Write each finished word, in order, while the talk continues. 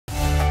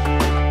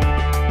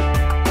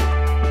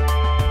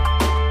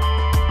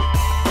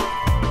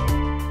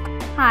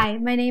Hi,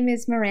 my name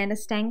is Myranda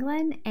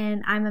Strangeland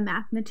and I'm a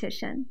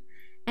mathematician.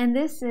 And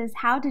this is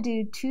how to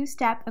do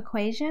two-step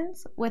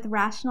equations with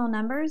rational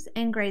numbers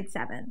in grade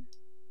 7.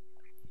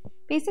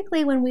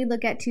 Basically, when we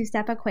look at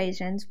two-step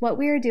equations, what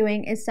we are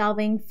doing is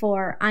solving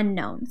for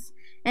unknowns.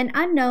 And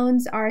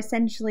unknowns are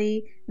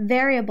essentially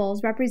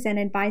variables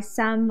represented by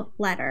some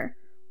letter,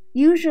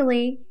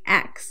 usually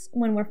x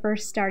when we're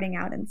first starting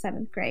out in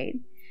 7th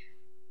grade.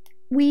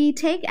 We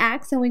take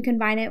x and we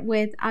combine it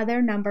with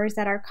other numbers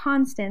that are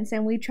constants,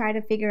 and we try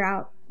to figure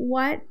out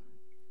what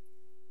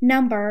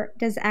number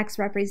does x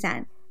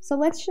represent. So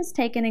let's just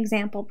take an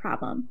example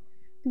problem.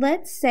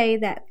 Let's say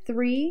that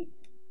 3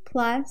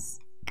 plus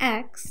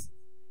x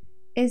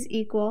is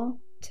equal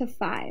to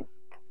 5.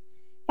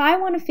 If I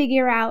want to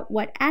figure out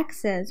what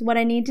x is, what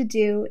I need to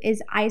do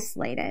is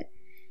isolate it.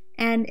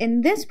 And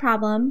in this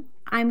problem,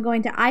 I'm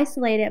going to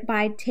isolate it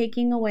by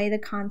taking away the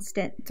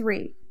constant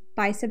 3,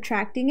 by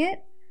subtracting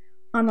it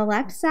on the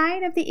left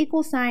side of the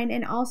equal sign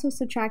and also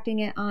subtracting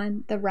it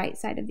on the right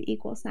side of the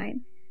equal sign.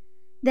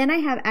 Then I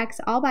have x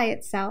all by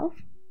itself,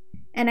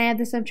 and I have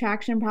the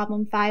subtraction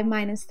problem 5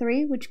 minus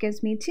 3, which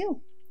gives me 2.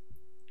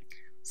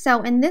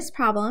 So in this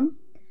problem,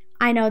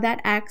 I know that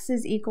x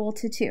is equal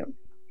to 2.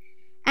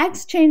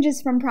 X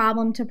changes from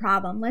problem to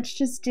problem. Let's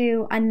just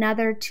do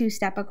another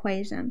two-step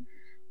equation.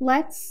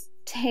 Let's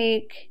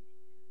take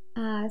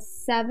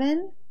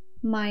 7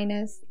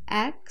 minus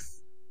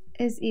x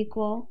is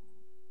equal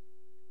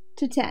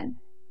to 10.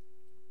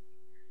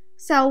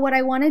 So what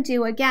I want to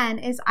do again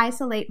is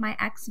isolate my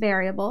x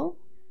variable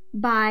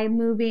by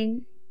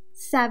moving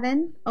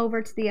 7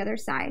 over to the other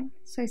side.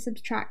 So I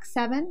subtract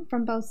 7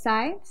 from both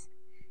sides,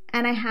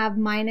 and I have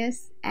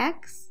minus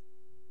x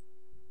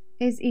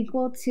is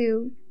equal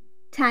to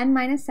 10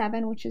 minus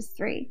 7, which is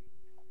 3.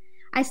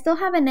 I still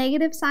have a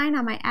negative sign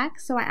on my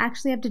x, so I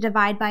actually have to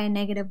divide by a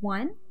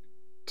 -1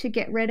 to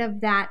get rid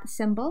of that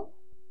symbol.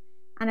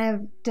 And I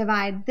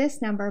divide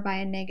this number by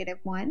a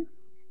 -1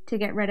 to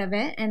get rid of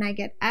it, and I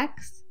get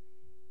x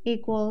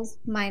equals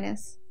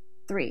minus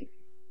 3,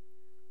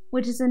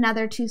 which is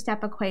another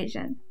two-step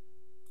equation.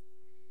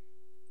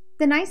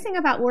 The nice thing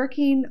about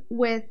working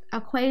with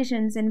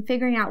equations and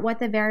figuring out what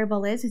the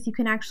variable is you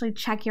can actually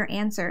check your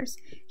answers.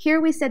 Here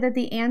we said that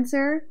the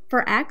answer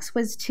for x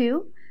was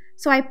 2,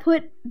 so I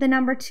put the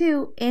number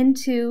 2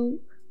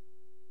 into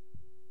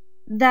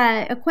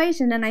the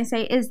equation and I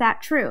say, is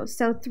that true?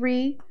 So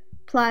 3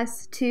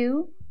 plus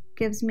 2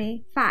 gives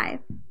me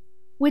 5,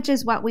 which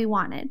is what we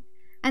wanted.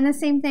 And the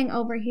same thing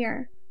over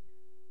here.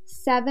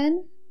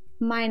 7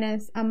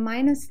 minus a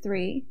minus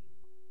 3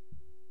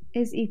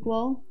 is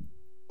equal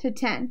to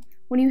 10.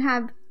 When you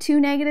have two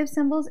negative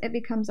symbols, it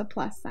becomes a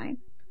plus sign.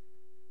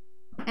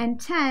 And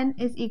 10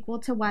 is equal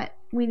to what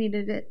we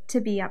needed it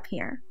to be up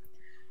here.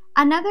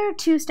 Another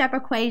two-step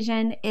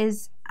equation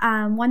is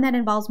one that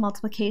involves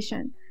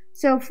multiplication.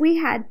 So if we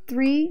had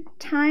 3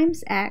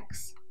 times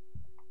x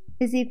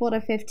is equal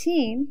to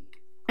 15,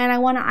 and I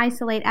want to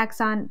isolate x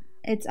on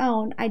its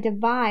own, I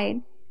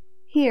divide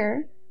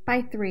here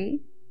by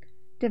 3,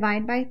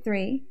 divide by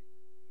 3,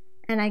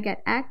 and I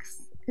get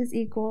x is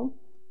equal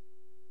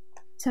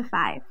to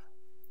 5.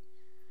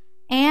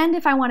 And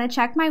if I want to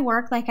check my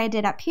work like I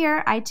did up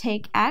here, I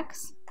take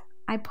x,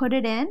 I put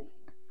it in,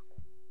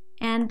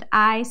 and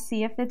I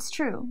see if it's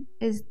true.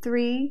 Is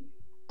 3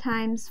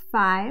 times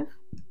 5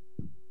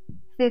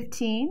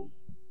 15,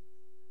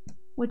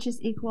 which is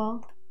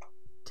equal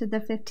to the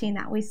 15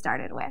 that we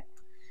started with.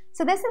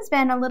 So this has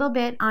been a little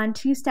bit on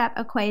two-step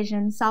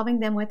equations, solving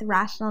them with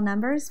rational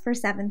numbers for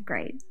 7th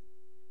grade.